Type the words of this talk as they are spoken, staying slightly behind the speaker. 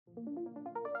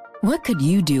What could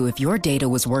you do if your data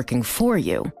was working for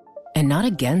you and not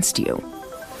against you?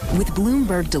 With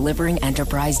Bloomberg delivering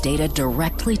enterprise data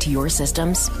directly to your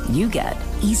systems, you get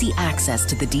easy access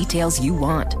to the details you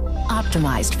want,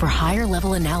 optimized for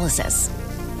higher-level analysis,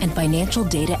 and financial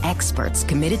data experts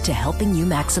committed to helping you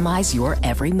maximize your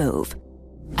every move.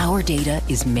 Our data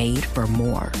is made for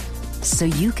more, so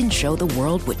you can show the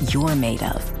world what you're made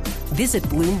of. Visit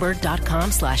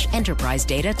Bloomberg.com/enterprise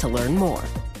data to learn more.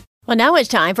 Well, now it's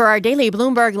time for our daily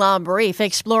Bloomberg Law Brief,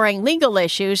 exploring legal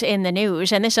issues in the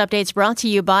news. And this update's brought to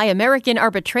you by American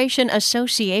Arbitration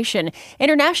Association.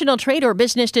 International trade or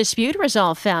business dispute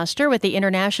resolved faster with the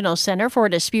International Center for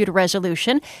Dispute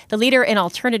Resolution, the leader in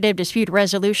alternative dispute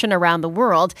resolution around the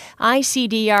world,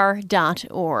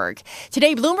 ICDR.org.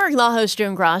 Today, Bloomberg Law host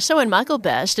June Grasso and Michael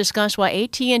Best discuss why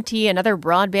AT&T and other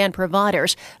broadband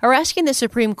providers are asking the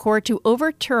Supreme Court to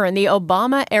overturn the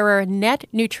Obama-era net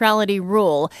neutrality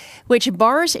rule, which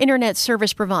bars Internet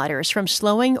service providers from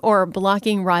slowing or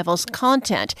blocking rivals'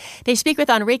 content. They speak with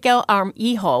Enrique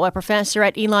Armijo, a professor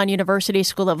at Elon University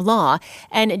School of Law,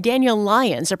 and Daniel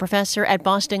Lyons, a professor at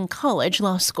Boston College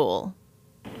Law School.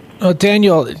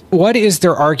 Daniel, what is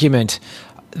their argument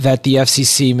that the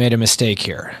FCC made a mistake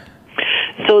here?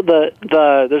 So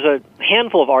there's a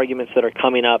handful of arguments that are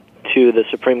coming up to the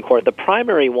Supreme Court. The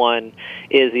primary one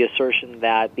is the assertion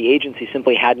that the agency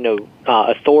simply had no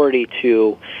authority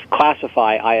to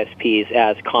classify ISPs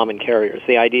as common carriers.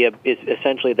 The idea is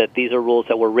essentially that these are rules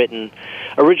that were written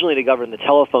originally to govern the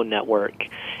telephone network,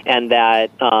 and that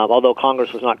although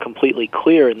Congress was not completely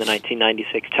clear in the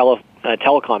 1996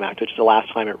 Telecom Act, which is the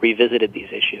last time it revisited these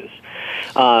issues,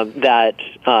 that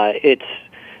it's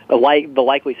the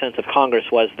likely sense of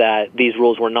Congress was that these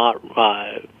rules were not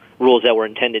rules that were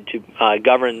intended to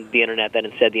govern the Internet, that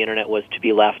instead the Internet was to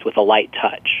be left with a light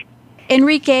touch.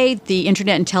 Enrique, the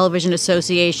Internet and Television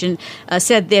Association,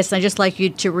 said this, and I'd just like you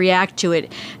to react to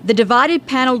it. The divided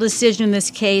panel decision in this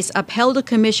case upheld a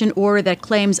commission order that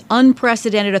claims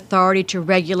unprecedented authority to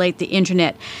regulate the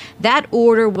Internet. That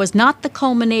order was not the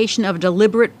culmination of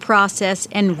deliberate process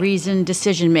and reasoned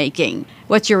decision-making.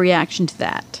 What's your reaction to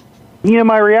that?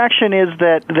 My reaction is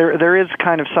that there is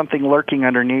kind of something lurking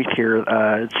underneath here,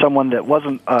 someone that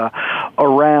wasn't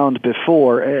around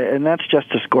before, and that's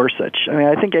Justice Gorsuch. I mean,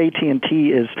 I think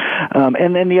AT&T is,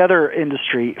 and then the other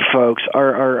industry folks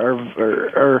are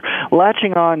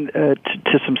latching on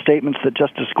to some statements that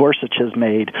Justice Gorsuch has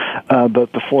made,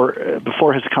 but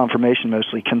before his confirmation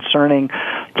mostly, concerning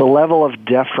the level of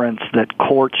deference that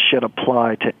courts should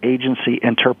apply to agency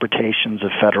interpretations of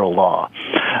federal law.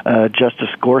 Justice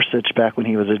Gorsuch, back when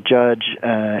he was a judge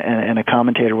and a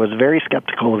commentator, was very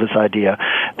skeptical of this idea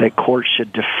that courts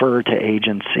should defer to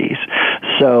agencies.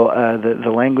 So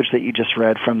the language that you just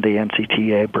read from the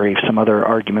NCTA brief, some other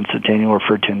arguments that Daniel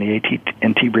referred to in the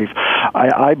AT&T brief,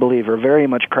 I believe are very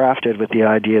much crafted with the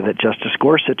idea that Justice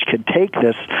Gorsuch could take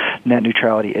this net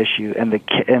neutrality issue and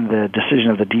the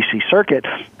decision of the D.C. Circuit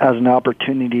as an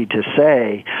opportunity to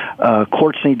say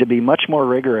courts need to be much more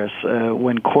rigorous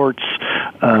when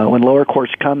lower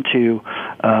courts come to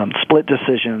split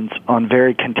decisions on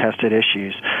very contested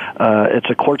issues. It's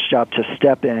a court's job to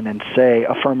step in and say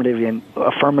affirmatively and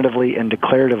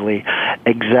declaratively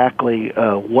exactly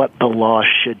what the law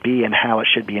should be and how it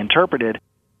should be interpreted.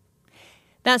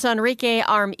 That's Enrique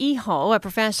Armijo, a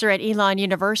professor at Elon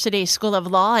University School of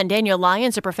Law, and Daniel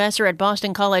Lyons, a professor at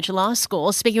Boston College Law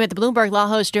School, speaking with the Bloomberg Law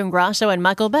host June Grasso and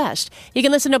Michael Best. You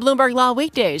can listen to Bloomberg Law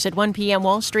weekdays at 1 p.m.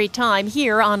 Wall Street time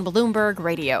here on Bloomberg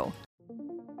Radio.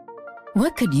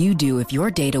 What could you do if your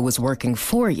data was working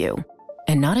for you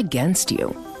and not against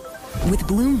you? With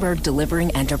Bloomberg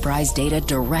delivering enterprise data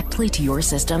directly to your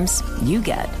systems, you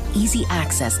get easy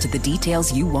access to the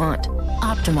details you want,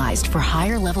 optimized for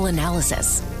higher-level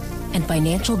analysis, and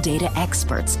financial data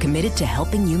experts committed to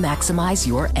helping you maximize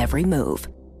your every move.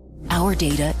 Our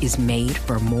data is made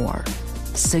for more,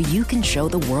 so you can show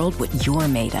the world what you're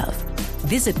made of.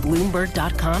 Visit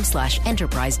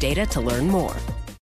Bloomberg.com/enterprise data to learn more.